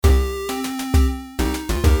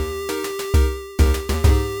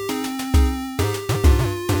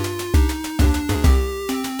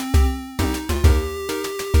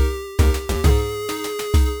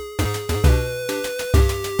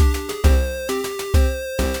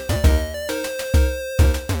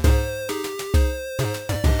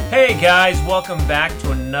Hey guys, welcome back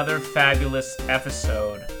to another fabulous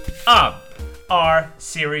episode of our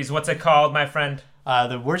series. What's it called, my friend?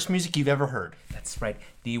 The worst music you've ever heard. That's right,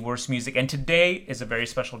 the worst music. And today is a very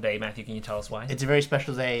special day. Matthew, can you tell us why? It's a very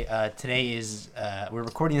special day. Today is, we're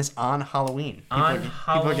recording this on Halloween. People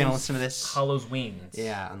are going to listen to this. Halloween's.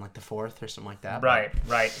 Yeah, on like the 4th or something like that.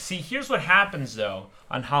 Right. See, here's what happens though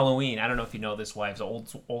on Halloween. I don't know if you know this, wives,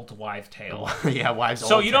 old wives' tale. Yeah, wives'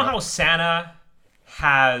 So old you know tale. how Santa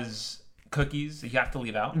has cookies that you have to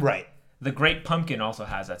leave out? Right. The Great Pumpkin also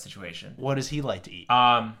has that situation. What does he like to eat?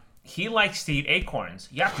 He likes to eat acorns.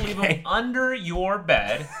 You have to leave them under your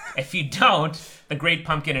bed. If you don't, the Great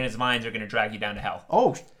Pumpkin and his vines are going to drag you down to hell.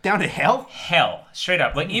 Oh, down to hell? Hell. Straight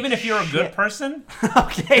up. Like, even if you're a good person,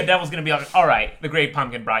 Okay. the devil's going to be like, all right, the Great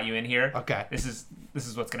Pumpkin brought you in here. Okay. This is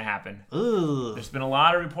what's going to happen. Ooh. There's been a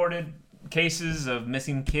lot of reported cases of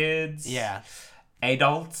missing kids. Yeah.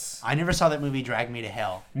 Adults. I never saw that movie Drag Me to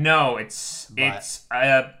Hell. No, I gotta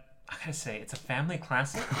say, it's a family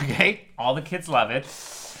classic. Okay. All the kids love it.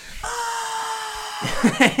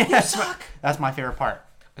 That's my favorite part.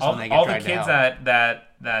 All the kids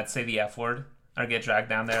that say the F word or get dragged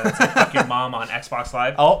down there. That's like fuck your mom on Xbox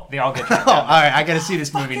Live. Oh. They all get dragged Oh, down all right. I got to see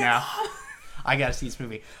this movie now. I got to see this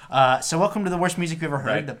movie. So welcome to the worst music you've ever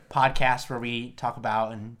heard, the podcast where we talk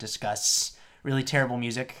about and discuss really terrible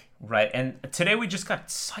music. Right. And today we just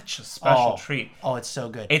got such a special treat. Oh, it's so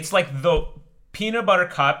good. It's like the peanut butter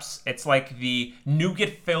cups. It's like the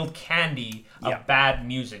nougat-filled candy of bad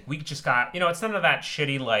music. We just got, it's none of that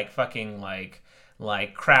shitty like fucking like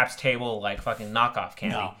craps table like fucking knockoff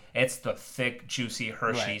candy. No. It's the thick, juicy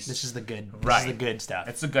Hershey's. Right. This is the good. This Right. is the good stuff.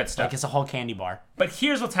 It's the good stuff. Like it's a whole candy bar. But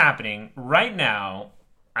here's what's happening right now.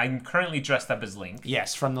 I'm currently dressed up as Link.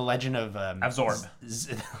 Yes, from the Legend of Zorb.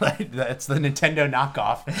 That's the Nintendo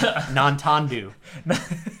knockoff, Nantandu.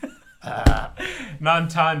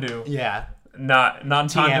 Nantandu. Yeah.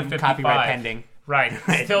 Nantandu 55. Copyright pending. Right.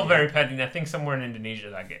 Still very pending. I think somewhere in Indonesia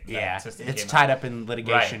that system it's came tied out. up in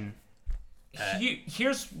litigation.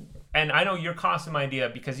 Here's, and I know your costume idea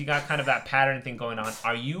because you got kind of that pattern thing going on.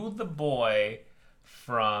 Are you the boy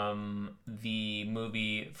from the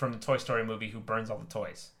Toy Story movie who burns all the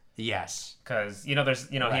toys? Yes. Because, there's,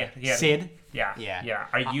 Right. he had, Sid? Yeah.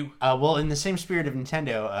 Are you? Well, in the same spirit of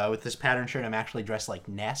Nintendo, with this pattern shirt, I'm actually dressed like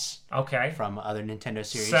Ness. Okay. From other Nintendo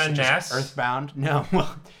series. Son such as Ness? Earthbound. No.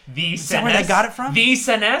 The Is that where they got it from? The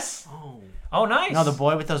Ness? Oh, nice. No, the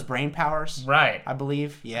boy with those brain powers. Right. I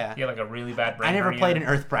believe. Yeah. Yeah, like a really bad brain. I never played an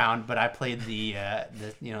Earthbound, but I played the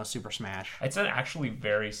Super Smash. It's an actually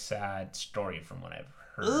very sad story from what I've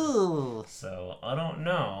heard. Ooh. So I don't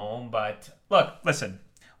know, but listen.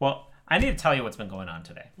 Well, I need to tell you what's been going on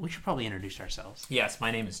today. We should probably introduce ourselves. Yes, my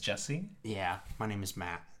name is Jesse. Yeah, my name is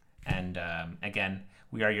Matt. And again,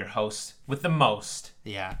 we are your hosts with the most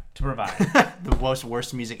to provide. The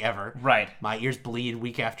worst music ever. Right. My ears bleed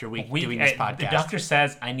week after week doing this podcast. The doctor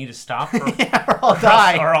says I need to stop or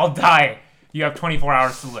I'll die. You have 24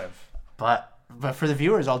 hours to live. But for the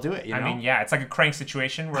viewers, I'll do it, I mean, yeah, it's like a crank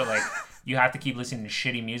situation where like you have to keep listening to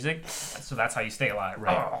shitty music, so that's how you stay alive.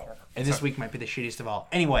 Right. Oh. And this week might be the shittiest of all.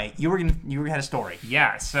 Anyway, you had a story.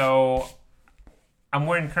 Yeah, so I'm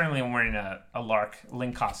wearing a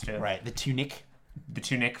Link costume. Right, the tunic. The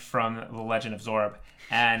tunic from The Legend of Zorb.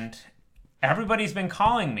 And everybody's been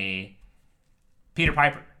calling me Peter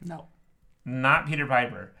Piper. No. Not Peter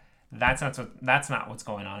Piper. That's not what's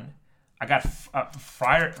going on. I got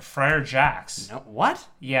Friar Jacks. No, what?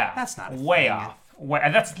 Yeah. That's not a way thing. off.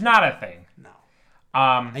 That's not a thing. No.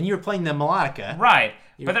 And you were playing the melodica. Right.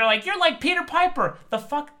 But they're like, you're like Peter Piper. The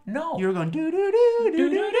fuck? No. You were going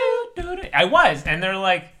do-do-do-do-do-do-do. I was. And they're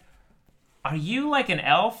like, are you like an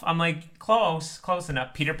elf? I'm like, close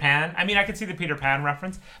enough. Peter Pan. I mean, I could see the Peter Pan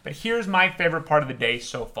reference. But here's my favorite part of the day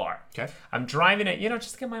so far. Okay. I'm driving it,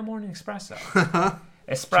 just to get my morning espresso.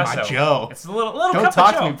 Espresso. My Joe. It's a little Don't cup of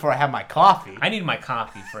talk Joe. to me before I have my coffee. I need my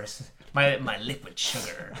coffee first. My liquid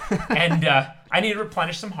sugar. And I need to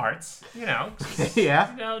replenish some hearts. Yeah.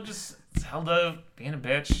 Just Zelda being a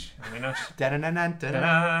bitch.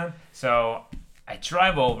 Da-da-da-da-da-da. So I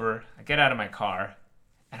drive over. I get out of my car.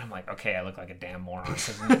 And I'm like, okay, I look like a damn moron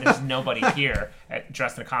because there's nobody here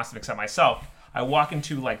dressed in a costume except myself. I walk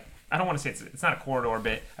into I don't want to say it's not a corridor,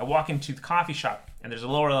 but I walk into the coffee shop and there's a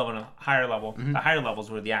lower level and a higher level. Mm-hmm. The higher levels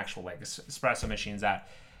where the actual espresso machine's at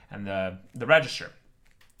and the register.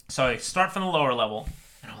 So I start from the lower level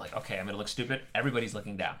and I'm like, okay, I'm gonna look stupid. Everybody's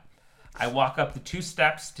looking down. I walk up the 2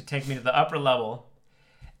 steps to take me to the upper level.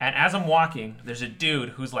 And as I'm walking, there's a dude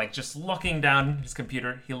who's just looking down his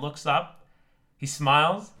computer. He looks up. He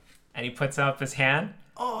smiles, and he puts up his hand.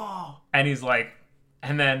 Oh. And he's like,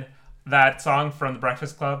 and then that song from The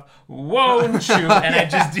Breakfast Club, won't you? And I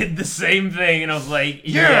just did the same thing, and I was like,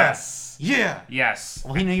 yes. Yeah. Yes.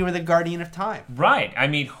 Well, he knew you were the guardian of time. Right. I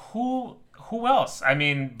mean, who else? I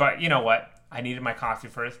mean, but you know what? I needed my coffee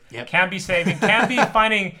first. Yep. Can't be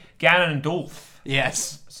finding Ganondorf.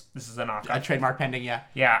 Yes. This is a knockoff. A trademark pending, yeah.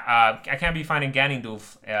 Yeah, I can't be finding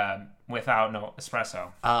Ganondorf without no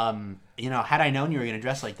espresso. Had I known you were going to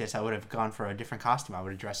dress like this, I would have gone for a different costume. I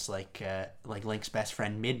would have dressed like Link's best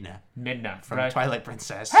friend Midna from Twilight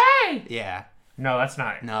Princess. Hey! Yeah. No, that's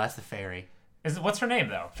not. No, that's the fairy. What's her name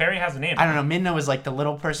though? Fairy has a name. I don't know. Midna was like the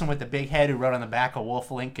little person with the big head who rode on the back of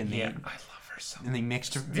Wolf Link in the I love her so much. in the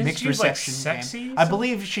mixed she use, reception sexy? game. I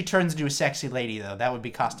believe she turns into a sexy lady though. That would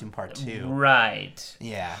be costume part 2. Right.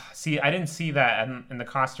 Yeah. See, I didn't see that in the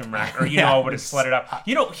costume rack, or I would have slid it up.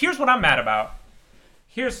 Here's what I'm mad about.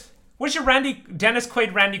 Where's your Dennis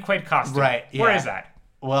Quaid, Randy Quaid costume? Right. Yeah. Where is that?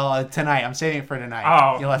 Well, tonight. I'm saving it for tonight.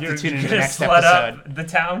 Oh, you'll have to tune into the next sled episode. Up the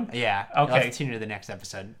town? Yeah. Okay. You'll have to tune into the next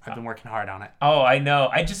episode. I've been working hard on it. Oh, I know.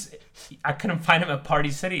 I couldn't find them at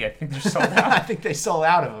Party City. I think they're sold out. I think they sold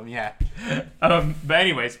out of them. Yeah. But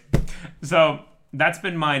anyways, so that's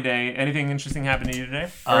been my day. Anything interesting happened to you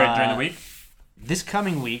today or during the week? This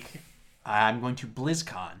coming week, I'm going to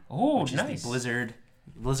BlizzCon. Oh, which nice. is the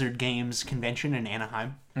Blizzard Games convention in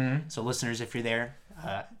Anaheim. Mm-hmm. So listeners, if you're there,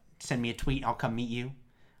 send me a tweet. I'll come meet you.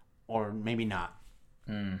 Or maybe not.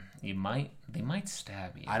 They might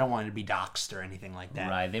stab you. I don't want to be doxxed or anything like that.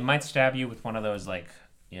 Right. They might stab you with one of those, they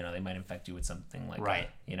might infect you with something like right.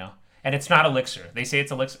 that, And it's not elixir. They say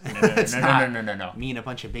it's elixir. No. Me and a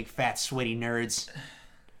bunch of big, fat, sweaty nerds.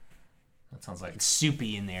 That sounds like... It's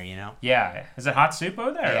soupy in there, Yeah. Is it hot soup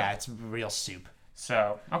over there? Yeah, it's real soup.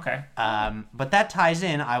 So, okay. But that ties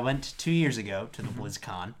in. I went 2 years ago to the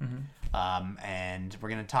BlizzCon. Mm-hmm. And we're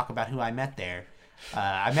going to talk about who I met there.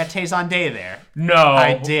 I met Tay Zonday there. No.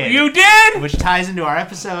 I did. You did? Which ties into our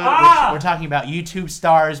episode, which we're talking about YouTube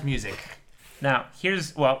stars music. Now,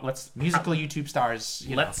 musical YouTube stars,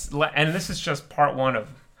 and this is just part 1 of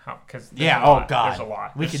how, because God. There's a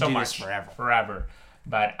lot. We could so do much, this forever.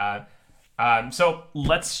 But, so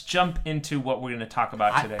let's jump into what we're going to talk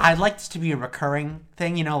about today. I'd like this to be a recurring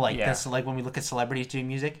thing, Yeah. this, like when we look at celebrities doing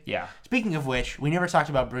music. Yeah. Speaking of which, we never talked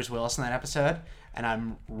about Bruce Willis in that episode, and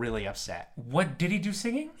I'm really upset. What, did he do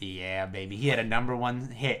singing? Yeah, baby. He had a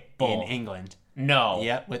 #1 hit in England. No.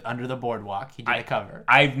 Yep, with Under the Boardwalk. He did a cover.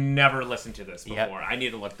 I've never listened to this before. Yep. I need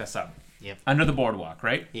to look this up. Yep. Under the Boardwalk,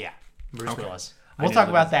 right? Yeah. Bruce Willis. I We'll talk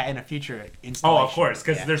about that in a future installation. Oh, of course,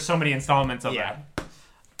 because there's so many installments of that.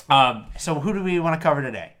 So who do we want to cover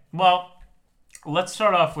today? Well, let's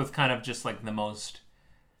start off with kind of just like the most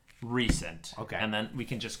recent. Okay. And then we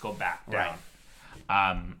can just go back down.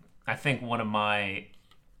 Right. I think one of my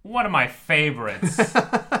favorites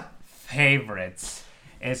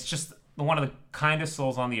is just one of the kindest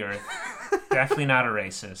souls on the earth. Definitely not a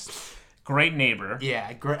racist. Great neighbor.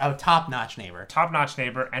 Yeah, a top-notch neighbor. Top-notch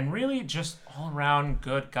neighbor, and really just all-around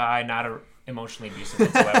good guy, not emotionally abusive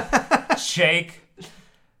whatsoever. Jake,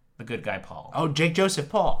 the good guy Paul. Oh, Jake Joseph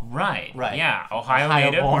Paul. Right. Right. Yeah, Ohio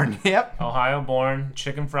native. Born. Yep. Ohio born,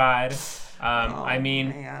 chicken fried.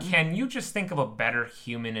 Man. Can you just think of a better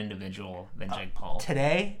human individual than Jake Paul?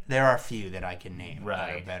 Today, there are a few that I can name that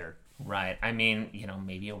are Right. better. Right. I mean,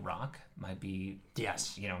 maybe a Rock might be,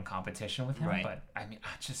 Yes. in competition with him. Right. But, I mean,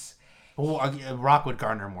 Well, Rock would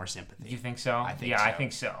garner more sympathy. You think so? I think yeah, so. I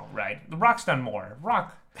think so. Right. The Rock's done more.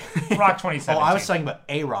 Rock 2017. Oh, I was talking about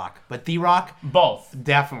A Rock, but The Rock, Both.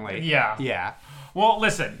 definitely. Yeah. Yeah. Well,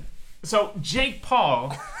 listen. So, Jake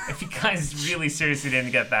Paul, if you guys really seriously didn't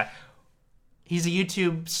get that, He's a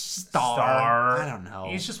YouTube star. I don't know.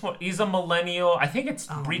 He's a millennial. I think it's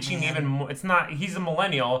reaching even more. It's not, he's a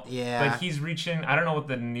millennial. Yeah. But he's reaching, I don't know what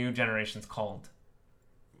the new generation's called.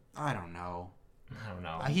 I don't know.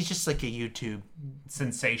 He's just like a YouTube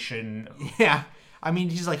sensation. Yeah. I mean,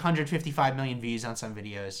 he's like 155 million views on some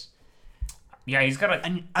videos. Yeah, he's got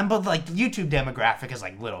but like YouTube demographic is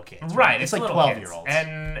like little kids. Right, it's like 12-year-olds.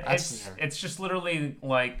 And it's just literally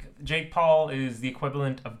like Jake Paul is the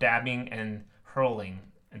equivalent of dabbing and hurling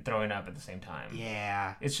and throwing up at the same time.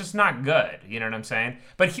 Yeah. It's just not good, you know what I'm saying?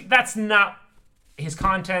 But that's not his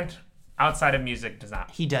content outside of music does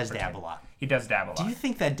not. He does dab a lot. He does dab a lot. Do you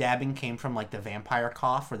think that dabbing came from like the vampire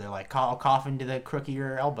cough where they're like, I'll cough into the crook of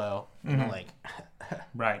your elbow? Mm-hmm. Like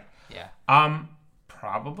Right. Yeah.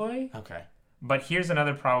 Probably. Okay. But here's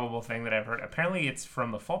another probable thing that I've heard. Apparently it's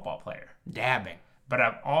from a football player. Dabbing. But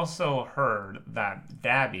I've also heard that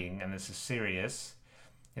dabbing, and this is serious,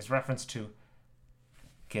 is reference to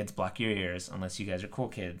kids, block your ears unless you guys are cool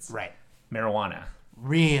kids. Right. Marijuana.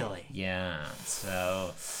 Really? Yeah.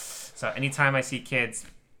 So anytime I see kids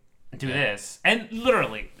do this. And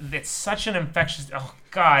literally, it's such an infectious... Oh,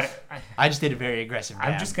 God. I just did a very aggressive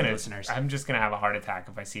dab. Listeners. I'm just going to have a heart attack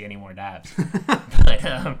if I see any more dabs.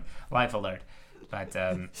 But, life alert. But,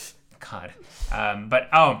 God.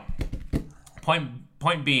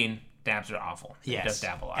 Point being, dabs are awful. Yes. He does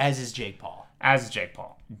dab a lot. As is Jake Paul.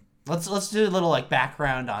 Let's do a little like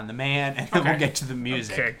background on the man, and then we'll get to the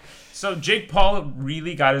music. Okay. So Jake Paul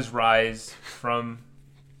really got his rise from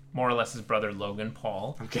more or less his brother Logan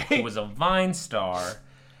Paul, who was a Vine star.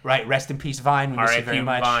 Right. Rest in peace, Vine. We miss you very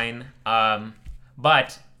much. Vine.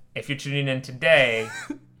 But if you're tuning in today,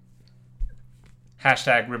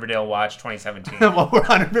 hashtag Riverdale Watch 2017. Well, we're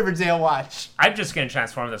on a Riverdale Watch. I'm just gonna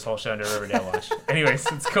transform this whole show into Riverdale Watch. Anyways,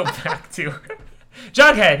 let's go back to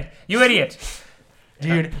Jughead. You idiot,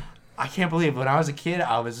 dude. I can't believe when I was a kid,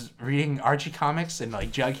 I was reading Archie comics and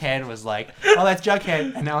like Jughead was like, oh, that's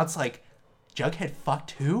Jughead. And now it's like, Jughead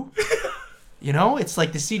fucked who? You know, it's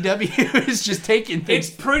like the CW is just taking things.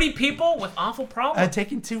 It's pretty people with awful problems.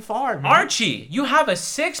 Taking too far, man. Archie, you have a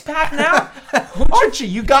 6-pack now? Archie,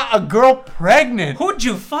 you got a girl pregnant. Who'd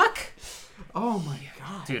you fuck? Oh my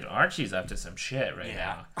god. Dude, Archie's up to some shit right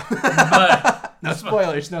now. But no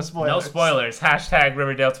spoilers. No spoilers. Hashtag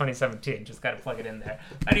Riverdale 2017. Just gotta plug it in there.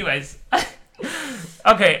 Anyways.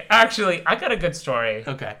 Okay, actually, I got a good story.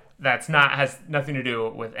 Okay. Has nothing to do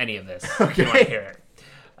with any of this. Okay. You want to hear it.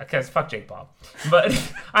 Because fuck Jake Paul. But,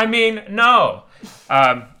 I mean, no.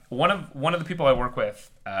 One of the people I work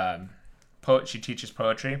with, she teaches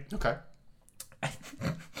poetry. Okay.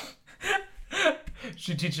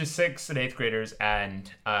 She teaches 6th and 8th graders, and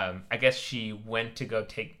I guess she went to go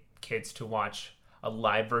take kids to watch a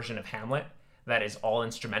live version of Hamlet that is all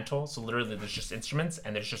instrumental. So literally there's just instruments,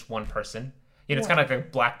 and there's just one person. You know, it's kind of like a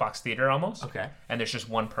black box theater almost. Okay. And there's just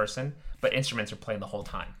one person, but instruments are playing the whole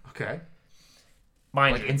time. Okay.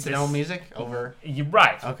 Mind like you, incidental music over... You're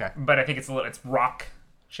right. Okay. But I think it's rock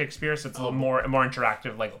Shakespeare, so it's a little more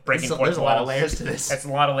interactive, like breaking fourth walls. There's a lot of layers to this. It's a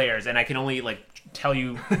lot of layers, and I can only like tell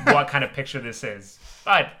you what kind of picture this is.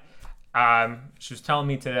 But she was telling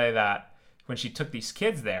me today that when she took these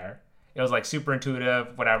kids there, it was like super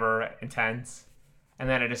intuitive, whatever, intense. And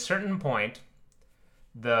then at a certain point,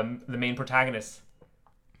 the main protagonist,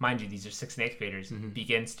 mind you, these are 6th and 8th graders,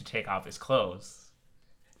 begins to take off his clothes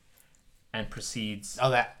and proceeds. Oh,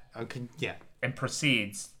 that okay, yeah. And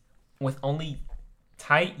proceeds with only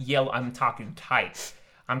tight yellow. I'm talking tight.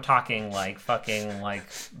 I'm talking like fucking like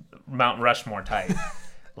Mount Rushmore tight.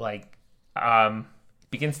 Like,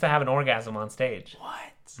 begins to have an orgasm on stage.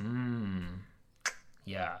 What?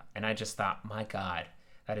 Yeah, and I just thought, my God,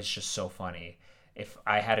 that is just so funny. If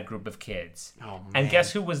I had a group of kids, and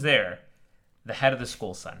guess who was there? The head of the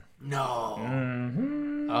school, son. No.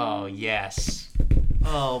 Mm-hmm. Oh yes.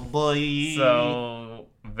 Oh boy. So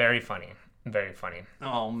very funny. Very funny.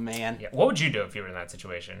 Oh man. Yeah. What would you do if you were in that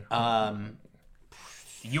situation?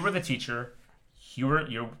 You were the teacher.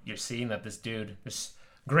 You're seeing that this dude, this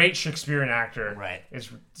great Shakespearean actor, right, is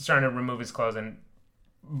starting to remove his clothes and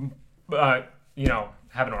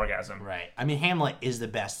have an orgasm. Right. I mean, Hamlet is the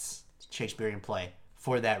best Shakespearean play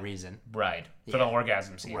for that reason. Right. For the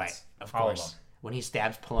orgasm scenes. Right. Of course. When he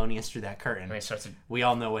stabs Polonius through that curtain, and he starts to... we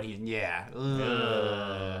all know what he... Yeah.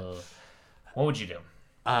 What would you do?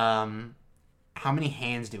 How many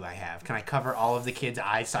hands do I have? Can I cover all of the kids'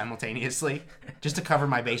 eyes simultaneously? Just to cover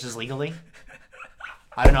my bases legally?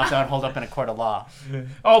 I don't know if that would hold up in a court of law.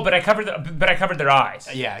 Oh, but I covered their eyes.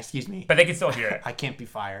 Yeah, excuse me. But they can still hear it. I can't be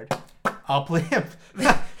fired. I'll plead...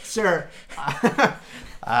 Sir,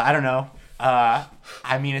 I don't know.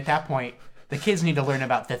 I mean, at that point, the kids need to learn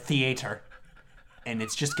about the theater. And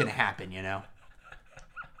it's just going to happen, you know?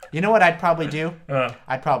 You know what I'd probably do?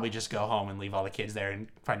 I'd probably just go home and leave all the kids there and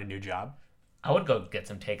find a new job. I would go get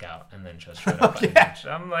some takeout and then just straight up. Yeah.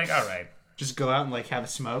 I'm like, all right. Just go out and like have a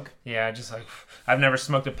smoke? Yeah, just like, I've never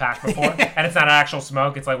smoked a pack before. And it's not an actual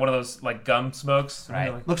smoke. It's like one of those like gum smokes.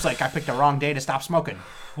 Right. Like, looks like I picked the wrong day to stop smoking.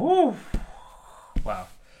 Whew. Wow.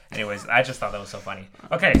 Anyways, I just thought that was so funny.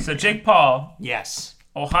 Okay, so Jake Paul. Yes.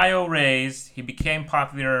 Ohio raised. He became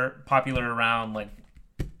popular around like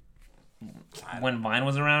when Vine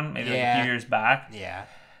was around, maybe like a few years back. Yeah.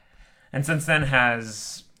 And since then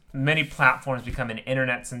has many platforms become an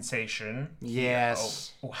internet sensation.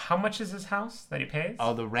 Yes. Oh, how much is his house that he pays?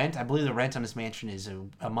 Oh, the rent? I believe the rent on his mansion is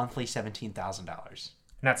a monthly $17,000.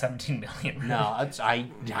 Not $17 million. Really. No,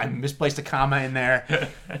 I misplaced a comma in there.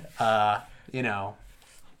 You know.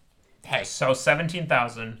 Hey. So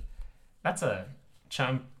 $17,000. That's a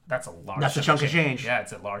chunk. That's a large. That's a chunk of change. Yeah,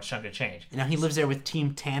 it's a large chunk of change. Now he lives there with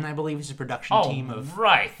Team 10, I believe, is a production team of.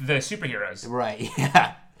 Right, the superheroes. Right.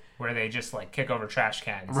 Yeah. where they just like kick over trash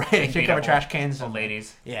cans. Right, they and kick beat over up trash cans. old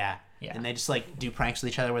ladies. Yeah. Yeah. And they just like do pranks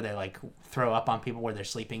with each other where they like throw up on people where they're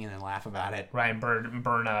sleeping and then laugh about it. Right, and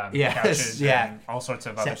burn Yes, couches yeah. and all sorts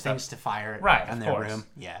of other Set stuff. things to fire Right, in of their course. room.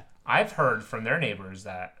 Yeah. I've heard from their neighbors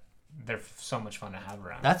that they're so much fun to have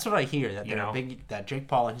around. That's what I hear. That You they're know? big. That Jake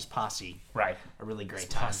Paul and his posse Right. are really great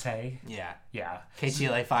time. Passe. Yeah. Yeah.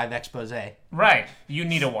 KTLA 5 expose. Right. You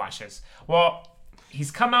need to watch this. Well, he's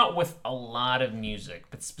come out with a lot of music,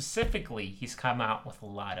 but specifically, he's come out with a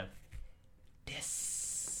lot of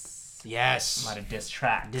Yes. a lot of diss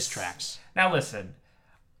tracks. Diss tracks. Now listen,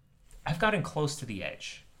 I've gotten close to the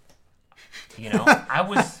edge. You know, I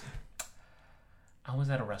was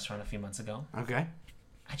at a restaurant a few months ago. Okay.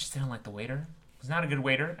 I just didn't like the waiter. He was not a good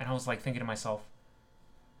waiter, and I was like thinking to myself,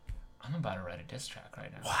 I'm about to write a diss track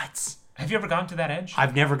right now. What? Have you ever gone to that edge?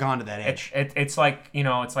 I've never gone to that edge. It's like, you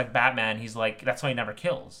know, it's like Batman. He's like, that's why he never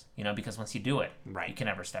kills, you know, because once you do it, Right. you can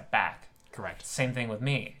never step back. Correct. Same thing with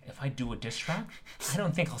me. If I do a diss track, I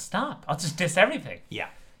don't think I'll stop. I'll just diss everything. Yeah.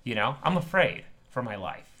 You know, I'm afraid for my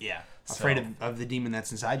life. Yeah. So- Afraid of the demon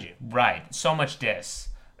that's inside you. Right. So much diss.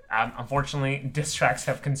 Unfortunately, diss tracks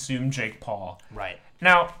have consumed Jake Paul. Right.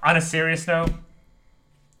 Now, on a serious note,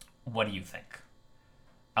 what do you think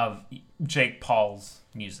of Jake Paul's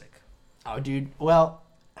music? Oh, dude. Well,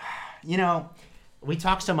 you know, we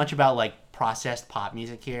talk so much about like processed pop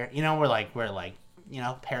music here. You know, we're like, you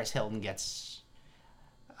know, Paris Hilton gets,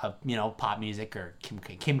 you know, pop music or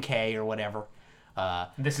Kim K or whatever.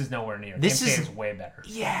 This is nowhere near. This Kim K is- is way better.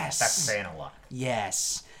 Yes. That's saying a lot.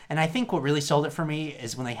 Yes. And I think what really sold it for me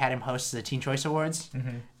is when they had him host the Teen Choice Awards,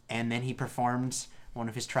 Mm-hmm. and then he performed one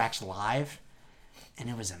of his tracks live, and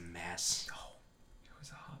it was a mess. Oh, it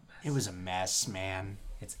was a hot mess. It was a mess, man.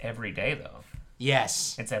 It's every day, though.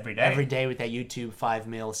 Yes. It's every day. Every day with that YouTube 5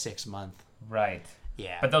 mil 6 month. Right.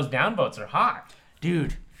 Yeah. But those downvotes are hot.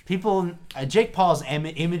 Dude, people, Jake Paul's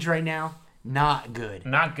image right now, not good.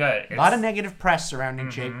 Not good. A lot of negative press surrounding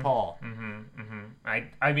Jake Paul.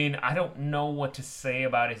 I mean, I don't know what to say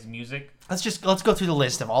about his music. Let's go through the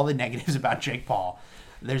list of all the negatives about Jake Paul.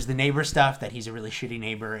 There's the neighbor stuff, that he's a really shitty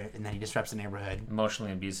neighbor and that he disrupts the neighborhood.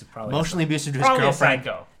 Emotionally abusive, probably. Emotionally abusive to his Probably girlfriend. a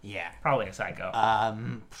psycho. Yeah. Probably a psycho.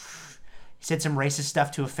 He said some racist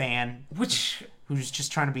stuff to a fan Which, who's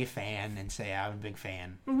just trying to be a fan and say, I'm a big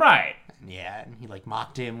fan. right. And yeah, and he like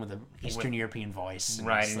mocked him with an Eastern European voice. And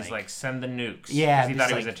Right, it's and he's like, send the nukes. Yeah, 'cause he just thought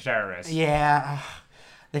he was a like- terrorist. yeah.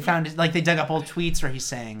 They found, like, they dug up old tweets where he's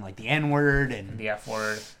saying, like, the N-word and... The F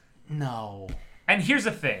word. No. And here's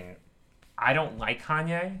the thing. I don't like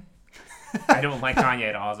Kanye. I don't like Kanye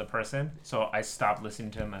at all as a person, so I stopped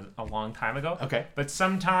listening to him a long time ago. Okay. But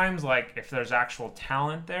sometimes, like, if there's actual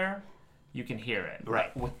talent there, you can hear it.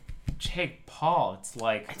 Right. With Jake Paul, it's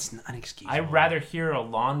like... It's unexcusable. I'd rather hear a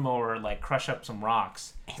lawnmower, like, crush up some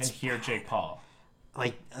rocks than hear Jake Paul.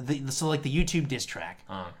 Like, the YouTube diss track,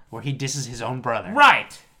 where he disses his own brother.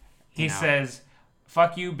 Right. He You know. says,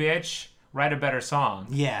 fuck you, bitch, write a better song.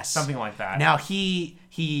 Yes. Something like that. Now, he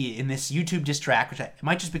in this YouTube diss track, which it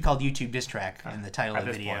might just be called YouTube diss track in the title At of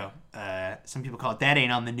the this video. Some people call it That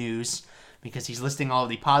Ain't on the News, because he's listing all of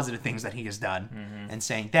the positive things that he has done and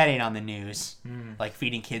saying, that ain't on the news. Like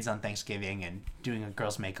feeding kids on Thanksgiving and doing a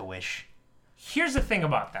girl's Make-A-Wish. Here's the thing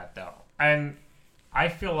about that, though. And I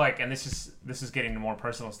feel like, and this is getting to more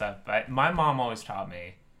personal stuff, but my mom always taught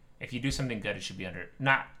me, if you do something good, it should be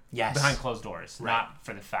not Yes. behind closed doors, Right. not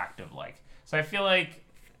for the fact of, like... So I feel like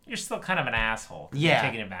you're still kind of an asshole. 'Cause Yeah. You're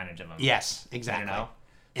taking advantage of him. Yes, exactly. You know?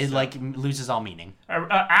 It, like, loses all meaning.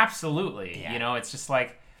 Absolutely. Yeah. You know, it's just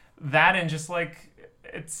like that, and just like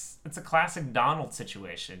it's a classic Donald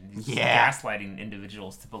situation. He's just Yeah. gaslighting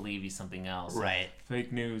individuals to believe he's something else. Right.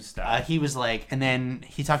 Fake news stuff. He was like, and then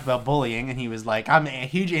he talked about bullying, and he was like, I'm a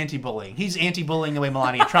huge anti-bullying. He's anti-bullying the way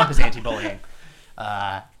Melania Trump is anti-bullying.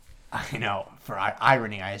 You know, for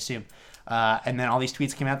irony, I assume. And then all these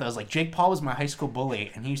tweets came out that was like, Jake Paul was my high school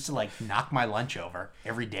bully, and he used to like knock my lunch over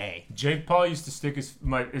every day. Jake Paul used to stick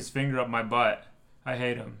his finger up my butt. I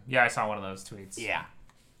hate him. Yeah, I saw one of those tweets. Yeah.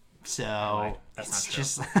 So Anyway, that's it's not true.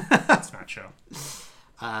 just That's not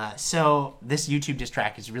true. so this YouTube diss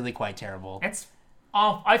track is really quite terrible. It's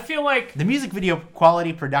off. I feel like The music video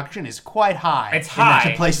quality production is quite high. It's in that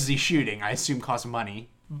high. the places he's shooting, I assume, cost money.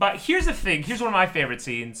 But here's the thing. Here's one of my favorite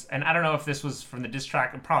scenes, and I don't know if this was from the diss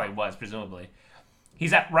track. It probably was, presumably.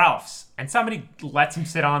 He's at Ralph's, and somebody lets him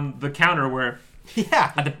sit on the counter where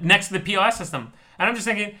Yeah. next to the POS system. And I'm just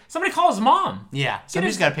thinking, somebody call his mom. Yeah.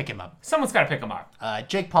 Somebody's got to pick him up. Someone's got to pick him up.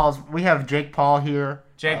 We have Jake Paul here.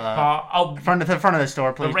 Jake Paul. Oh, Front of the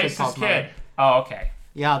store, the please. Jake racist Paul's kid. mother. Oh, okay.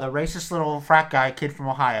 Yeah, the racist little frat guy, kid from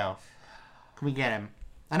Ohio. Can we get him?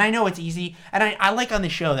 And I know it's easy, and I like on the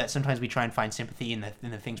show that sometimes we try and find sympathy in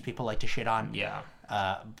the things people like to shit on. Yeah.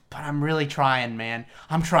 But I'm really trying, man.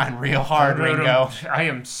 I'm trying real hard, Ringo. I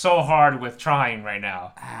am so hard with trying right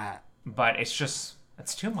now. But it's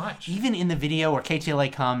too much. Even in the video where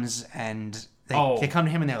KTLA comes and they come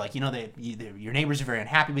to him and they're like, your neighbors are very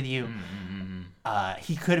unhappy with you.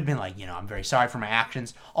 He could have been like, I'm very sorry for my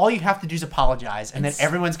actions. All you have to do is apologize, and then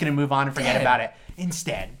everyone's going to move on and forget about it.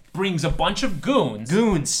 Instead, brings a bunch of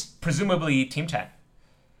goons, presumably Team 10,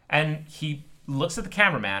 and he looks at the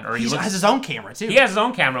cameraman, or he has his own camera too. He has his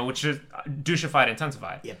own camera, which is douchified,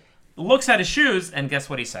 intensified. Yep. Looks at his shoes, and guess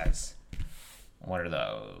what he says? What are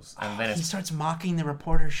those? And then he starts mocking the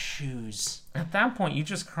reporter's shoes. At that point, you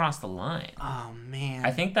just cross the line. Oh, man.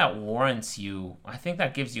 I think that warrants you. I think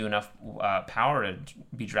that gives you enough power to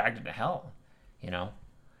be dragged into hell.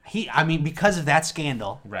 Because of that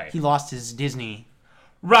scandal, right? He lost his Disney,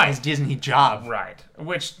 his Disney job, right?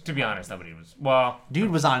 Which, to be honest, nobody was. Well, dude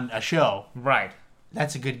was on a show, right?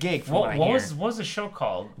 That's a good gig. What was the show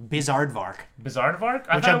called? Bizardvark.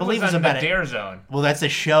 Bizardvark, which I believe was about the Dare Zone. Well, that's a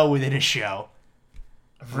show within a show.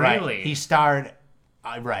 Really? Right. He starred,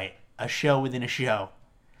 a show within a show.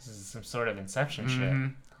 This is some sort of Inception shit.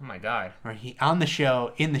 Oh my god. Where in the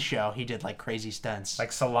show, he did like crazy stunts.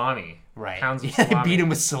 Like salami. Right. Pounds of salami. They beat him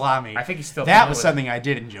with salami. I think he's still... That was something I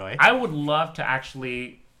did enjoy. I would love to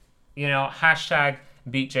actually, hashtag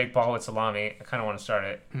beat Jake Paul with salami. I kind of want to start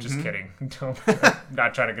it. Just kidding.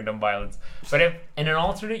 Not trying to condone violence. But if in an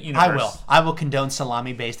alternate universe... I will condone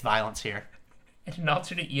salami-based violence here. In an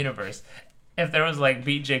alternate universe... If there was like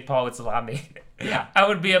beat Jake Paul with salami, yeah, I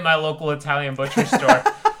would be at my local Italian butcher store.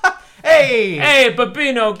 Hey,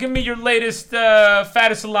 Babino, give me your latest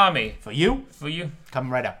fattest salami. For you? For you.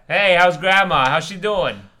 Come right up. Hey, how's Grandma? How's she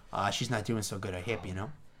doing? She's not doing so good at hip,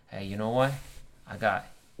 Hey, you know what? I got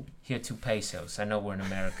here 2 pesos. I know we're in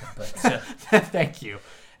America, but thank you.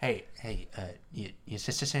 Hey, your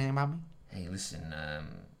sister say anything about me? Hey, listen,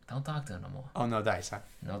 don't talk to her no more. Oh, no dice, huh?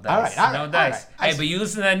 No dice. All right, no dice. Right. Hey, but you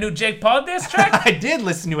listen to that new Jake Paul diss track? I did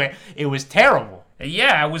listen to it. It was terrible.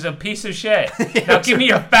 Yeah, it was a piece of shit. Now give me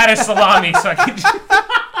your fattest salami so I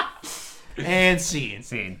can... And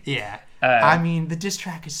scene. Yeah. The diss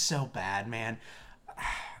track is so bad, man.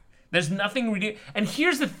 There's nothing ridiculous. And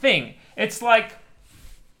here's the thing. It's like...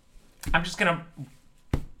 I'm just going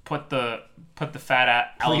to put the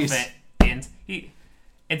fat elephant in.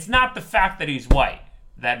 It's not the fact that he's white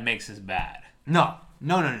that makes us bad. No.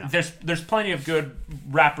 There's plenty of good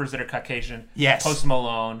rappers that are Caucasian. Yes. Post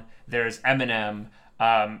Malone. There's Eminem.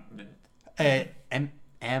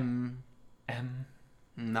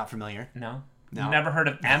 Not familiar. No. No. Never heard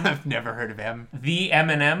of M? I've never heard of M. The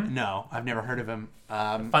Eminem? No, I've never heard of him.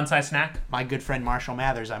 Fun size snack? My good friend Marshall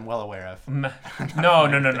Mathers, I'm well aware of. No.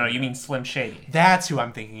 You mean Slim Shady. That's who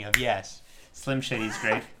I'm thinking of, yes. Slim Shady's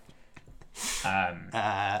great.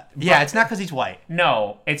 It's not because he's white.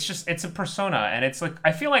 No, it's a persona, and it's like,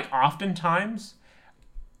 I feel like oftentimes,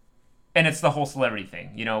 and it's the whole celebrity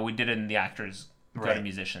thing. We did it in the actors go to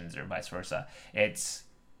musicians or vice versa. It's,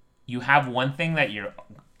 you have one thing that you're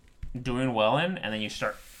doing well in, and then you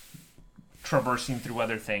start traversing through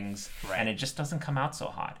other things, and it just doesn't come out so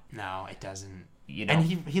hot. No, it doesn't. And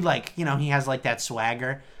he has like that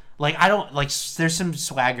swagger. Like, I don't, like, there's some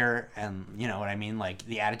swagger and, you know what I mean? Like,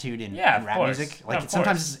 the attitude in rap music. Like,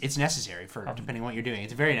 sometimes it's necessary for, depending on what you're doing.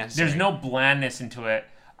 It's very necessary. There's no blandness into it.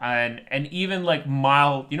 And even, like,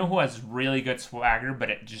 mild, you know who has really good swagger,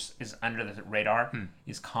 but it just is under the radar?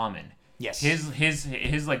 Is Common. Yes.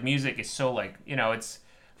 His like, music is so, like, it's,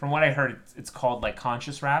 from what I heard, it's called, like,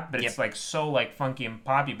 conscious rap, but it's, like, so, like, funky and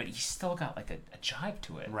poppy, but he's still got, like, a jive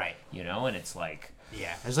to it. Right. And it's, like...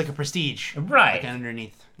 Yeah, there's like a prestige. Right. Like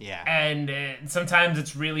underneath. Yeah. And sometimes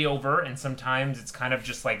it's really overt, and sometimes it's kind of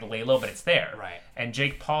just like lay low, but it's there. Right. And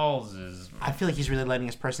Jake Paul's is... I feel like he's really letting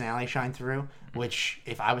his personality shine through, which,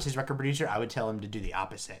 if I was his record producer, I would tell him to do the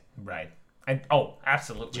opposite. Right. And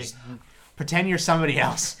absolutely. Just pretend you're somebody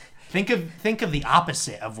else. Think of the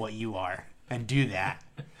opposite of what you are, and do that.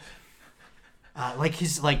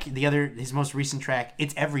 His most recent track,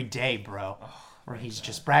 It's Every Day, Bro. Where he's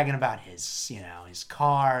just bragging about his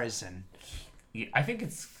cars and... I think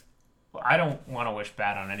it's... I don't want to wish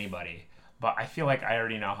bad on anybody, but I feel like I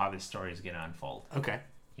already know how this story is going to unfold. Okay.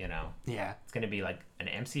 Yeah. It's going to be like an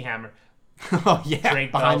MC Hammer... Oh, yeah,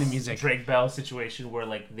 behind the music. Drake Bell situation where,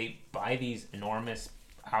 like, they buy these enormous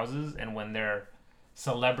houses, and when their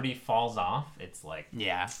celebrity falls off, it's like...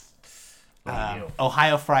 Yeah.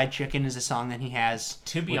 Ohio Fried Chicken is a song that he has.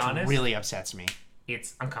 To be honest... really upsets me.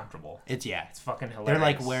 It's uncomfortable. It's fucking hilarious. They're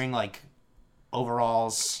like wearing like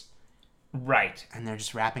overalls Right. and they're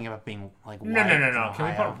just rapping about being like No. white in Can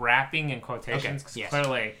we Ohio. put rapping in quotations? Because yes.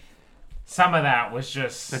 clearly some of that was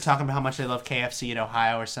just... They're talking about how much they love KFC in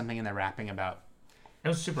Ohio or something, and they're rapping about... It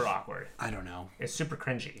was super awkward. I don't know. It's super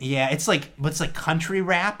cringy. Yeah, it's like country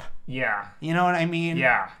rap. Yeah. You know what I mean?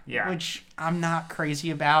 Yeah. Which I'm not crazy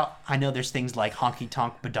about. I know there's things like honky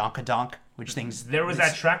tonk, badonkadonk, which things... There was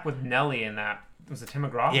that track with Nelly in that. Was it Tim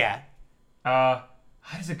McGraw? Yeah. How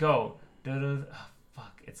does it go? Oh,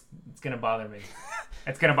 fuck. It's gonna bother me.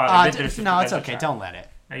 It's gonna bother me. No, it's okay. Don't let it.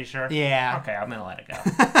 Are you sure? Yeah. Okay, I'm gonna let it go.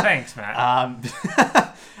 Thanks,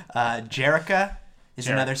 Matt. Jerica is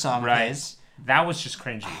another song of his. That was just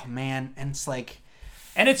cringy. Oh, man, and it's like...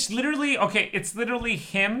 And it's literally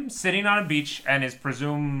him sitting on a beach and his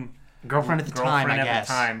presumed girlfriend at the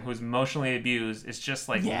time, who's emotionally abused, is just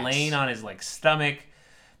like laying on his like stomach,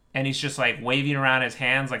 and he's just like waving around his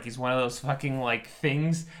hands like he's one of those fucking like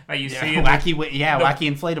things that you see. Wacky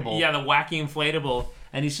inflatable. Yeah, the wacky inflatable,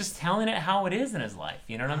 and he's just telling it how it is in his life.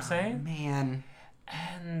 You know what I'm saying? Man.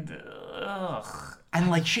 And ugh. And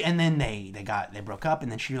like then they broke up, and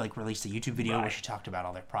then she like released a YouTube video where she talked about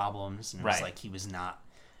all their problems, and it was like he was not.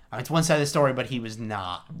 It's one side of the story, but he was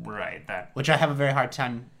not. Right. Which I have a very hard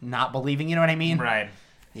time not believing. You know what I mean? Right.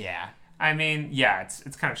 Yeah. I mean, yeah,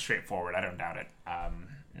 it's kind of straightforward. I don't doubt it.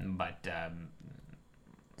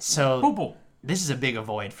 So this is a big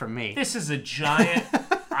avoid for me. This is a giant.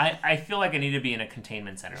 I feel like I need to be in a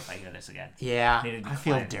containment center if I hear this again. Yeah, I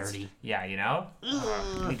feel dirty. Yeah, you know?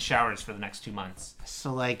 I need showers for the next 2 months.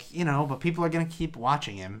 So, like, but people are going to keep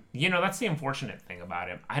watching him. That's the unfortunate thing about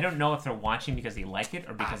him. I don't know if they're watching because they like it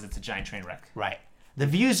or because it's a giant train wreck. Right. The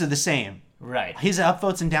views are the same. Right. His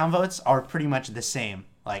upvotes and downvotes are pretty much the same.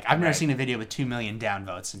 Like, I've never seen a video with 2 million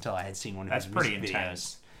downvotes until I had seen one of his music videos. That's pretty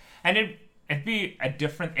intense. And it'd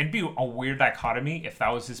be a weird dichotomy if that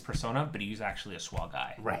was his persona, but he's actually a swell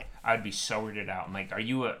guy. Right. I would be so weirded out. I'm like, are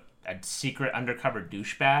you a secret undercover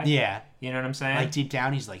douchebag? Yeah. You know what I'm saying? Like deep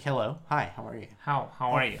down, he's like, "Hello, hi, how are you? How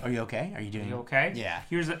are you? Are you okay? Are you doing? Are you okay? Yeah.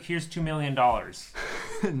 Here's $2 million.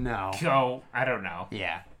 No. So I don't know.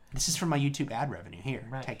 Yeah. This is from my YouTube ad revenue. Here,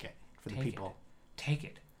 take it for the people. Take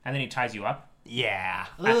it. And then he ties you up. Yeah.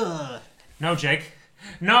 No, Jake.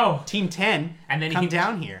 No. Team 10. And then come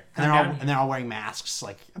down here. And they're all wearing masks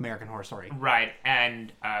like American Horror Story. Right.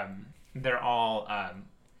 And they're all.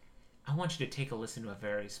 I want you to take a listen to a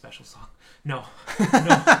very special song. No.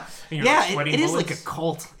 Yeah, it is like a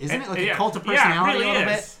cult, isn't it? Like a cult of personality really a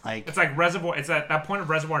little is. bit. Like it's like Reservoir. It's at that point of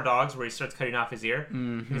Reservoir Dogs where he starts cutting off his ear.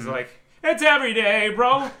 Mm-hmm. He's like, "It's every day,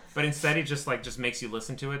 bro." But instead, he just makes you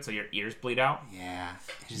listen to it so your ears bleed out. Yeah.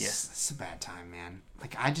 It's a bad time, man.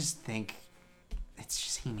 Like I just think it's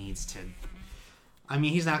just he needs to. I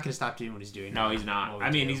mean, he's not going to stop doing what he's doing. No, he's not.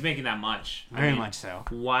 I mean, he's making that much. Very much so.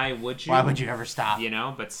 Why would you? Why would you ever stop?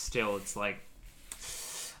 But still, it's like,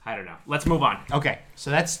 I don't know. Let's move on. Okay, so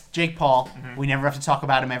that's Jake Paul. Mm-hmm. We never have to talk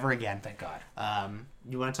about him ever again. Thank God.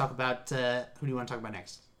 You want to talk about, who do you want to talk about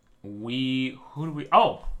next?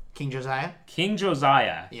 King Josiah? King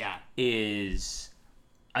Josiah yeah. is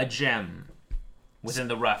a gem within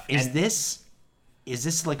the rough. Is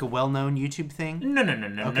this like a well-known YouTube thing?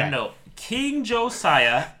 No. King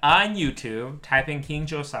Josiah on YouTube, type in King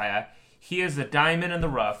Josiah. He is a diamond in the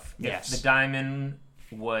rough. Yes. The diamond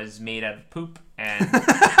was made out of poop and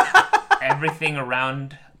everything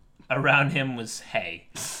around him was hay.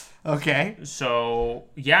 Okay. So,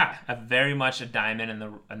 yeah, very much a diamond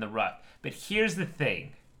in the rough. But here's the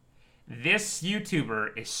thing. This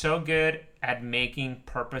YouTuber is so good at making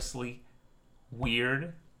purposely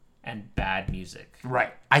weird and bad music.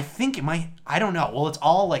 Right. I think it might... I don't know. Well, it's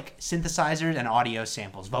all like synthesizers and audio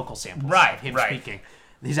samples, vocal samples. Right, of him speaking.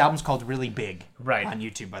 His album's called Really Big. Right. On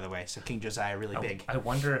YouTube, by the way. So King Josiah, Really Big. I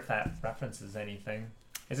wonder if that references anything.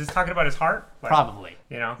 Is this talking about his heart? Probably.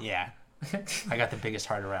 Yeah. I got the biggest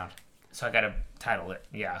heart around. So I got to title it.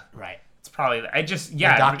 Yeah. Right. It's probably...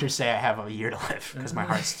 The doctors say I have a year to live because my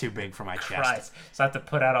heart's too big for my chest. Christ. So I have to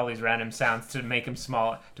put out all these random sounds to make him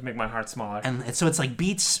small, to make my heart smaller. And so it's like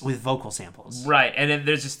beats with vocal samples. Right. And then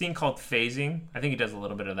there's this thing called phasing. I think he does a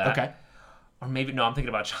little bit of that. Okay. Or maybe... No, I'm thinking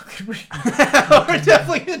about Chocolate Rain. We're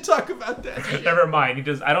definitely going to talk about that. Never mind. He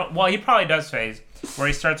does... he probably does phase, where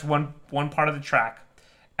he starts one part of the track,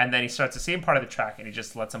 and then he starts the same part of the track, and he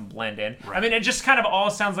just lets them blend in. Right. I mean, it just kind of all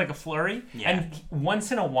sounds like a flurry. Yeah. And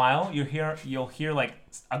once in a while, you'll hear like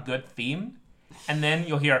a good theme, and then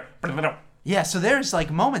you'll hear. Yeah. So there's like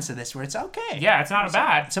moments of this where it's okay. Yeah, it's not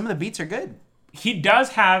bad. Some of the beats are good. He does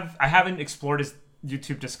have. I haven't explored his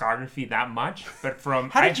YouTube discography that much, but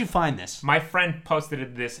How did you find this? My friend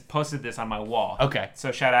posted this on my wall. Okay.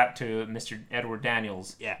 So shout out to Mr. Edward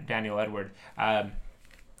Daniels. Yeah. Daniel Edward.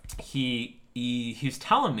 he was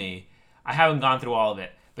telling me, I haven't gone through all of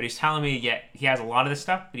it, but he's telling me yet he has a lot of this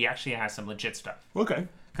stuff, but he actually has some legit stuff. Okay.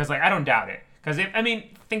 Because like I don't doubt it. Because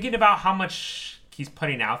thinking about how much he's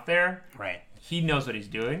putting out there, right? He knows what he's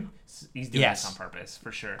doing. He's doing this on purpose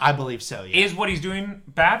for sure. I believe so. Yeah. Is what he's doing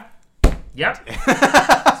bad? Yep.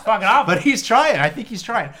 It's fucking awful. But he's trying. I think he's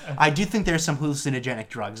trying. I do think there's some hallucinogenic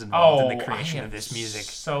drugs involved in the creation of this music.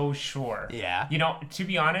 So sure. Yeah. You know, to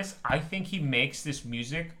be honest, I think he makes this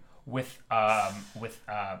music with like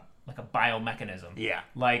a biomechanism. Yeah.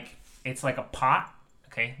 Like it's like a pot.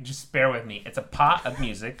 Okay, just bear with me. It's a pot of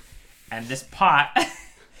music, and this pot.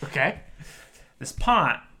 Okay. This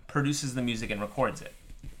pot produces the music and records it.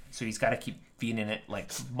 So he's got to keep feeding it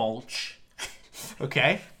like mulch.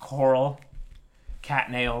 Okay. Coral,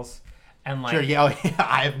 cat nails, and like sure. Yeah. Oh, yeah.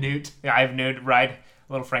 I have newt. Yeah, I have newt. Right.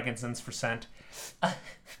 A little frankincense for scent.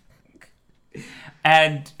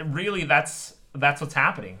 And really, that's what's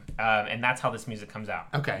happening, and that's how this music comes out.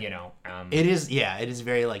 Okay. You know. It is. Yeah. It is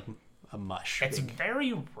very like a mush. It's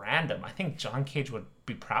very random. I think John Cage would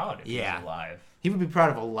be proud if he was alive. He would be proud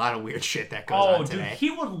of a lot of weird shit that goes on today. Dude, he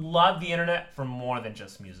would love the internet for more than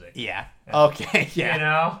just music. Yeah. Okay. Yeah. You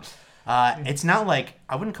know. It's not like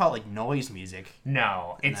I wouldn't call it like noise music.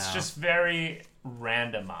 No, it's just very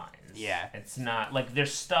randomized. Yeah. It's not like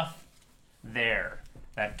there's stuff there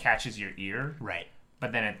that catches your ear. Right.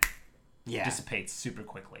 But then it dissipates super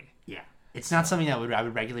quickly. Yeah. It's not something that I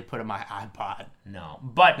would regularly put on my iPod. No.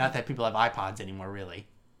 But not that people have iPods anymore, really.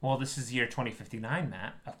 Well, this is year 2059,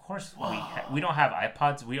 Matt. Of course, we don't have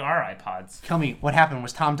iPods. We are iPods. Tell me, what happened?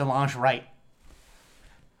 Was Tom DeLonge right?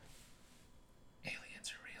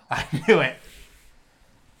 Aliens are real. I knew it.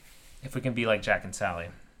 If we can be like Jack and Sally.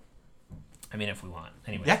 I mean, if we want.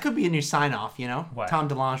 Anyway. That could be a new sign-off, you know? What? Tom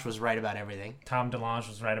DeLonge was right about everything. Tom DeLonge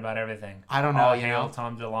was right about everything. I don't know, Oh, you know?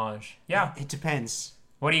 Tom DeLonge. Yeah. It depends.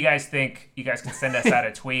 What do you guys think? You guys can send us out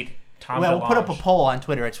a tweet. Tom Well, DeLonge. we'll put up a poll on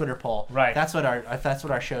Twitter, a Twitter poll. Right. That's what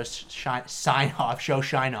our show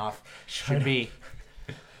shine off should be.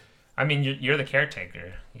 I mean, you're the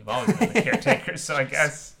caretaker. You've always been the caretaker, so I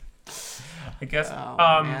guess.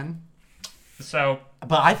 Oh, man. So.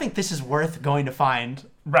 But I think this is worth going to find.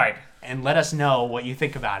 Right. And let us know what you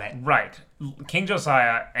think about it. Right. King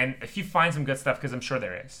Josiah, and if you find some good stuff, because I'm sure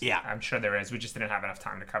there is. Yeah. I'm sure there is. We just didn't have enough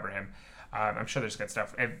time to cover him. I'm sure there's good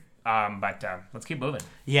stuff. But let's keep moving.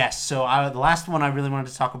 Yes. So the last one I really wanted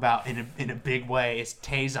to talk about in a big way is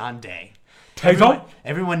Tay Zonday.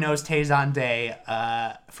 Everyone knows Tay Zonday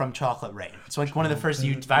from Chocolate Rain. It's like one of the first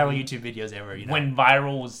viral YouTube videos ever. You know? When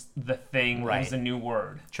viral was the thing, right. It was a new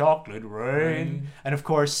word. Chocolate Rain. And of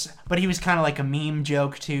course, but he was kind of like a meme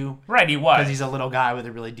joke too. Right, he was. Because he's a little guy with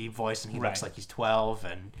a really deep voice and he looks like he's 12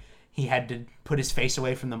 and he had to put his face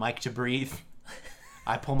away from the mic to breathe.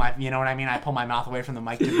 I pull my mouth away from the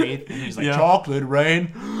mic to breathe, and he's like, Chocolate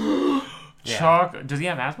Rain. Does he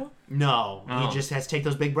have asthma? No, he just has to take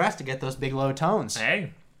those big breaths to get those big low tones.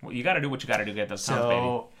 Hey, well, you got to do what you got to do to get those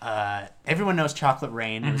tones, baby. Everyone knows Chocolate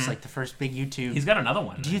Rain. It was like the first big YouTube. He's got another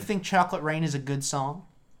one. Do you think Chocolate Rain is a good song?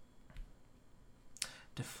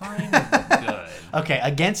 Define good. Okay,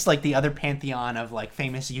 against like the other pantheon of like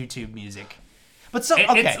famous YouTube music. But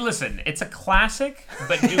listen, it's a classic,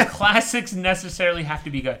 but do classics necessarily have to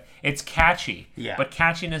be good? It's catchy, but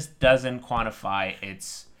catchiness doesn't quantify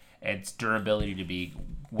its durability to be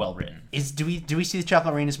well written. Do we see the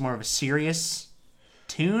Chocolate Rain as more of a serious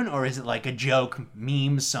tune, or is it like a joke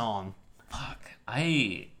meme song? Fuck,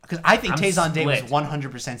 because I think Tay Zonday was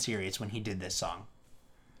 100% serious when he did this song.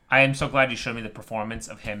 I am so glad you showed me the performance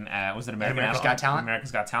of him. Was it America's Got Talent?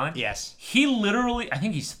 America's Got Talent? Yes. He literally, I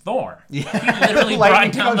think he's Thor. Yeah. He literally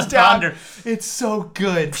brought down the thunder. It's so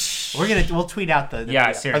good. We'll tweet out the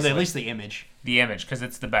seriously. Or at least the image. The image, because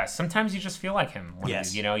it's the best. Sometimes you just feel like him.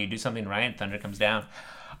 You do something right and thunder comes down.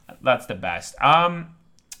 That's the best.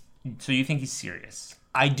 So you think he's serious?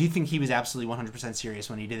 I do think he was absolutely 100% serious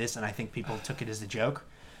when he did this, and I think people took it as a joke.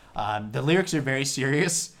 The lyrics are very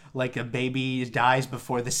serious. Like a baby dies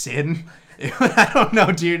before the sin. I don't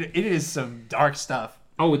know, dude. It is some dark stuff.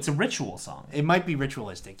 Oh, it's a ritual song. It might be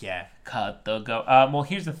ritualistic, yeah. Cut the go. Well,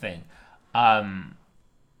 here's the thing.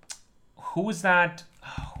 Who was that?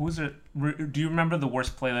 Who was it? Do you remember the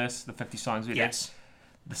worst playlist, the 50 songs we did? Yes.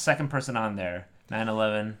 The second person on there,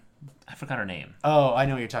 9/11. I forgot her name. Oh, I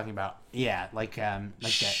know what you're talking about. Yeah, like that.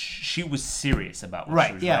 She was serious about what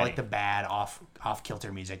she was writing. Like the bad off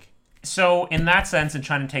kilter music. So in that sense, and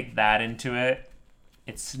trying to take that into it,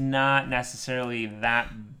 it's not necessarily that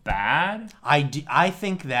bad. I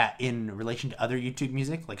think that in relation to other YouTube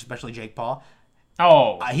music, like especially Jake Paul,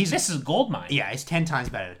 Oh, He's this is gold mine. Yeah, he's 10 times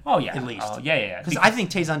better. Oh yeah. At least. Oh, yeah. Because I think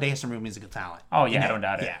Tay Zonday has some real musical talent. Oh yeah, I don't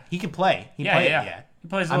doubt it. Yeah, he can play. Yeah. He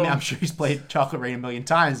plays. I'm sure he's played Chocolate Rain a million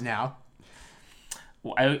times now.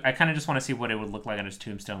 Well, I kind of just want to see what it would look like on his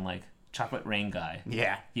tombstone, like Chocolate Rain guy.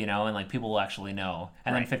 Yeah. And like people will actually know.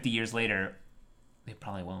 And then Right. 50 years later, they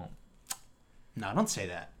probably won't. No, don't say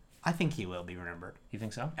that. I think he will be remembered. You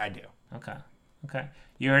think so? I do. Okay.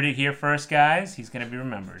 You heard it here first, guys. He's gonna be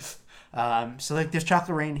remembered. So like there's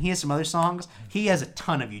Chocolate Rain. He has some other songs. He has a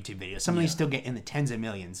ton of YouTube videos. Some of these still get in the tens of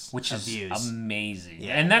millions, Which of is views. amazing.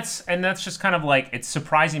 Yeah. And that's just kind of like, it's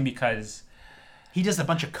surprising because He does a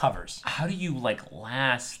bunch of covers. how do you like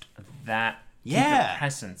last that keep Yeah. the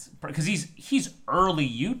presence? Because he's early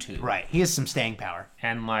YouTube. Right. He has some staying power.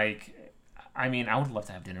 And like, I mean, I would love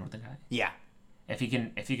to have dinner with the guy. Yeah. If he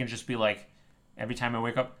can just be like, every time I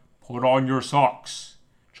wake up, put on your socks,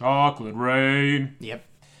 Chocolate Rain. Yep.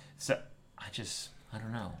 So I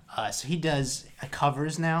don't know. So he does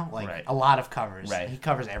covers now, like Right. a lot of covers. Right. He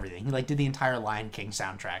covers everything. He like did the entire Lion King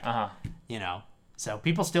soundtrack. Uh huh. So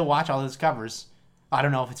people still watch all those covers. I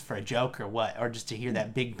don't know if it's for a joke or what, or just to hear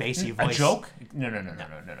that big bassy voice. A joke? No.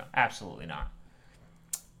 Absolutely not.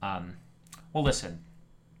 Well, listen.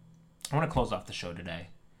 I want to close off the show today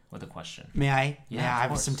with a question. May I? Yeah, I of have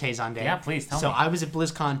course. some Tay Zonday? Yeah, please, tell so me. I was at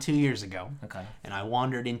BlizzCon 2 years ago. Okay. And I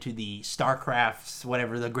wandered into the StarCraft's,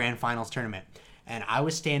 whatever, the Grand Finals tournament. And I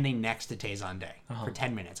was standing next to Tay Zonday for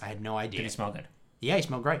 10 minutes. I had no idea. Did he smell good? Yeah, he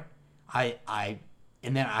smelled great.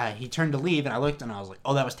 And then he turned to leave, and I looked, and I was like,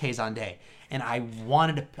 "Oh, that was Tay Zonday." And I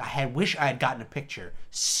wish I had gotten a picture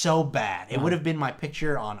so bad. It would have been my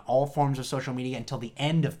picture on all forms of social media until the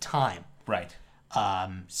end of time. Right.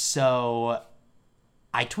 So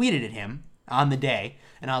I tweeted at him on the day,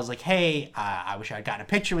 and I was like, "Hey, I wish I had gotten a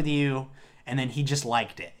picture with you." And then he just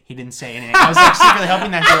liked it. He didn't say anything. I was like secretly hoping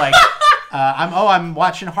that he'd be like, I'm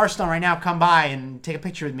watching Hearthstone right now. Come by and take a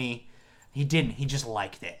picture with me. He didn't. He just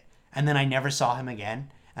liked it. And then I never saw him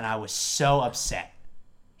again, and I was so upset.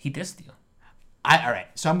 He dissed you. All right,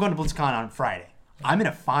 so I'm going to BlizzCon on Friday. I'm going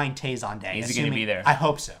to find Tay Zonday. Is he going to be there? I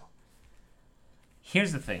hope so.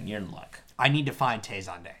 Here's the thing. You're in luck. I need to find Tay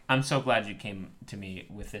Zonday. I'm so glad you came to me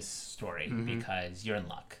with this story because you're in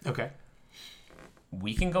luck. Okay.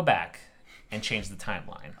 We can go back and change the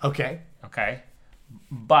timeline. Okay. Okay?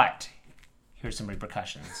 But here's some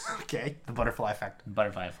repercussions. Okay. The butterfly effect.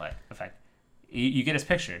 Butterfly effect. You get his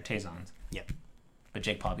picture, Tayzon's. Yep. But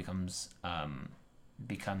Jake Paul becomes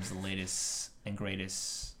the latest and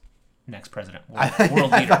greatest next president,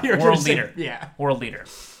 world leader. Yeah. World leader.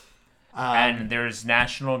 And there's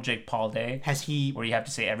National Jake Paul Day. Has he? Where you have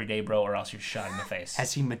to say every day, bro, or else you're shot in the face.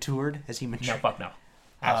 Has he matured? No, fuck no.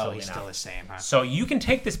 Absolutely he's not. still the same, huh? So you can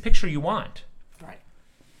take this picture you want, Right.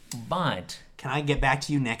 but Can I get back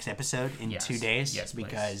to you next episode in 2 days? Yes, please.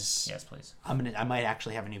 Because yes, please. I might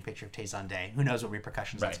actually have a new picture of Tay Zonday. Who knows what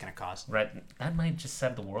repercussions that's going to cause? Right. That might just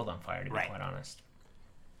set the world on fire, to be Right. quite honest.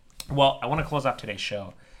 Well, I want to close off today's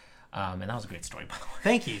show, and that was a great story, by the way.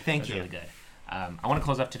 Thank you. It was really good. I want to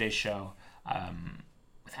close off today's show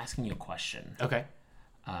with asking you a question. Okay.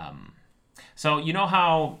 So you know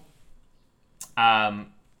how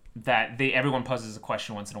that everyone poses a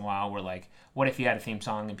question once in a while where like, what if you had a theme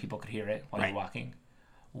song and people could hear it while you're walking?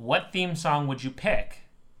 What theme song would you pick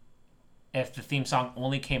if the theme song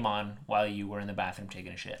only came on while you were in the bathroom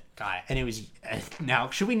taking a shit? Got it. And it was... Now,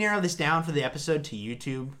 should we narrow this down for the episode to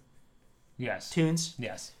YouTube Yes. tunes?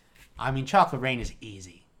 Yes. I mean, Chocolate Rain is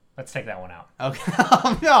easy. Let's take that one out. Okay.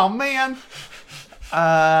 Oh, man.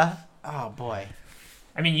 Oh, boy.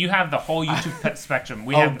 I mean, you have the whole YouTube spectrum.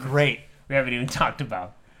 Great. We haven't even talked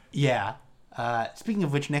about. Yeah. Speaking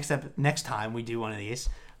of which, next time we do one of these,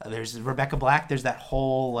 there's Rebecca Black. There's that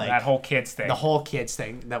whole That whole kids thing. the whole kids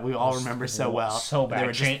thing that we all remember so well. So bad. They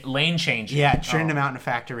were just, Lane changing. yeah, churning them out in a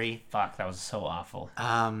factory. Fuck, that was so awful.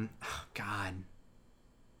 Oh, God.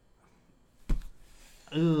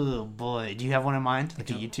 Oh boy, do you have one in mind? Like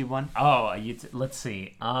a YouTube one? Oh, let's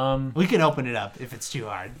see. We can open it up if it's too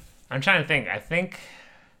hard. I'm trying to think. I think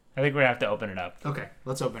we're gonna have to open it up. Okay,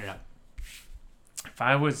 let's open it up.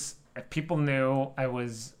 If people knew I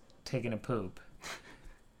was taking a poop,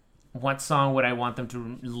 what song would I want them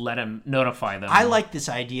to let them notify them? I like this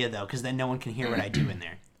idea though, because then no one can hear what I do in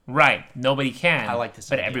there. Right, nobody can. I like this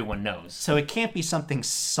but idea. everyone knows. So it can't be something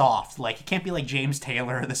soft. Like it can't be like James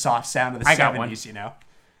Taylor or the soft sound of the I got one. 70s, you know?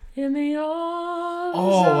 In the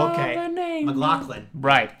arms okay. of an angel. McLaughlin.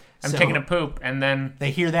 Right. I'm So- taking a poop, and then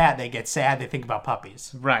They hear that, they get sad, they think about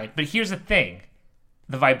puppies. right. But here's the thing: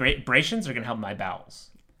 the vibrations are gonna help my bowels.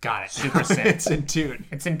 Got it. Super simple. It's in tune.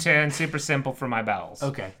 It's in tune, super simple for my bowels.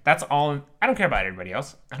 Okay. That's all. I don't care about everybody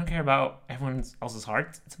else. I don't care about everyone else's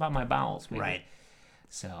heart. It's about my bowels. Maybe. Right.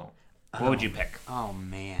 So, what would you pick? Oh,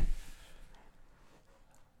 man.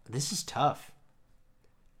 This is tough.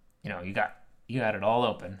 You know, you got it all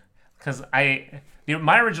open. Because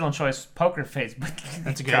my original choice, Poker Face, but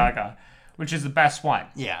That's good. Gaga, which is the best one.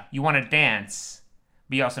 Yeah. You want to dance,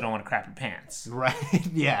 but you also don't want to crap your pants. Right.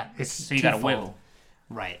 Yeah. It's So you got to twofold. wiggle.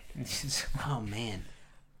 Right. Oh, man.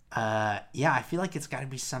 Yeah, I feel like it's got to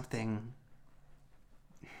be something...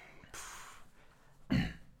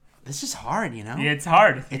 This is hard, you know? Yeah, it's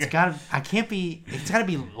hard. It's got to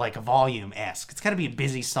be like a volume-esque. It's got to be a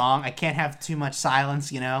busy song. I can't have too much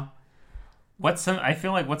silence, you know? I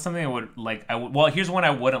feel like what's something I would like. Well, here's one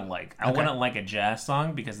I wouldn't like. I wouldn't like a jazz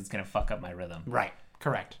song because it's gonna fuck up my rhythm. Right.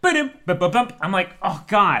 Correct. I'm like, oh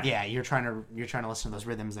god. Yeah, you're trying to listen to those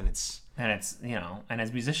rhythms, and it's and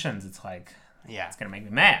as musicians, it's like, yeah, it's gonna make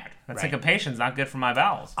me mad. That Right. syncopation's not good for my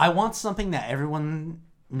bowels. I want something that everyone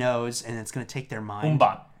knows, and it's gonna take their mind.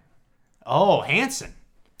 Boom. Oh, Hanson,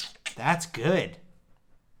 that's good.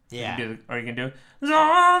 Yeah. You can do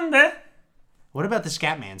Zonday. What about the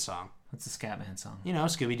Scatman song? What's the Scatman song? You know,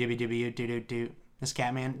 Scooby Dooby Dooby Doo Doo Doo. The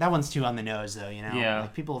Scatman. That one's too on the nose, though. You know. Yeah.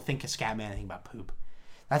 Like, people think of Scatman and think about poop.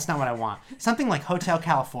 That's not what I want. Something like Hotel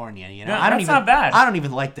California. You know. No, that's not bad. I don't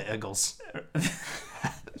even like the Eagles.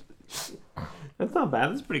 That's not bad.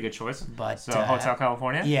 That's a pretty good choice. But so Hotel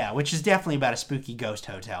California. Yeah, which is definitely about a spooky ghost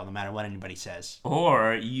hotel, no matter what anybody says.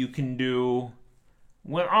 Or you can do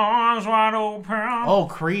With Arms Wide Open. Oh,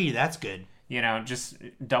 Creed, that's good. You know, just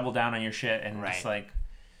double down on your shit and Right. just like,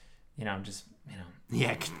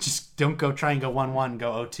 Yeah, just don't go try and go 1-1,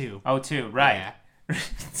 go 0-2. 0-2, right? Yeah.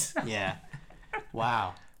 Yeah.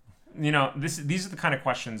 Wow. You know, these are the kind of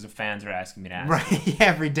questions the fans are asking me to ask. Right,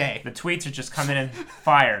 every day. The tweets are just coming in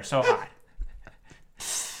fire so hot.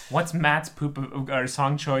 What's Matt's poop or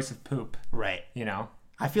song choice of poop? Right. You know,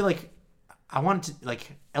 I feel like I want to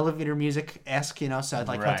like elevator music-esque, you know, so I'd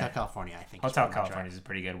like Right. Hotel California, I think. Hotel California is a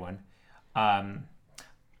pretty good one.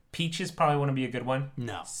 Peaches probably wouldn't be a good one.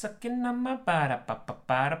 No. Sucking on my ba ba ba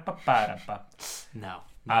ba ba ba ba. No.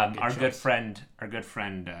 Our good friend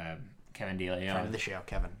Kevin DeLeon, Friend of the show,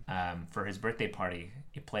 Kevin. for his birthday party,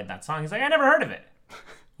 he played that song. He's like, I never heard of it.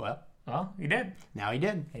 Well, he did. Now he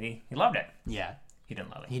did. And he loved it. Yeah. He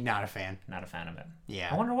didn't love it. He's not a fan. Not a fan of it. Yeah.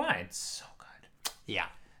 I wonder why. It's so good. Yeah.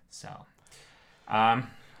 So,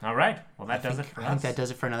 all right. Well, that does it for us. I think that does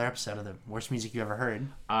it for another episode of the worst music you ever heard.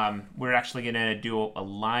 We're actually gonna do a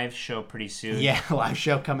live show pretty soon. Yeah, live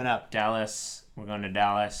show coming up. Dallas. We're going to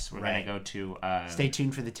Dallas. We're Right. gonna go to. Stay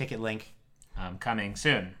tuned for the ticket link. Coming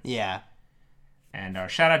soon. Yeah. And our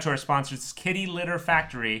shout out to our sponsors, Kitty Litter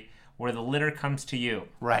Factory, where the litter comes to you.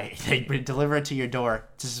 Right. They deliver it to your door.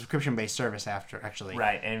 It's a subscription-based service actually.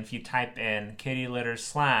 Right. And if you type in Kitty Litter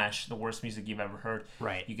 / the worst music you've ever heard,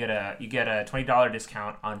 Right. you get a $20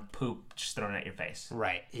 discount on poop just thrown at your face.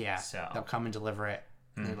 Right. Yeah. So- they'll come and deliver it.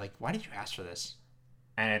 And they're like, why did you ask for this?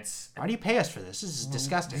 And it's Why do you pay us for this? This is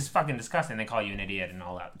disgusting. It's fucking disgusting. They call you an idiot and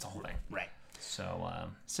all that. It's a whole thing. Right. So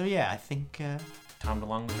So yeah, I think Tom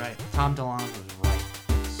DeLonge was right. Tom DeLonge was right.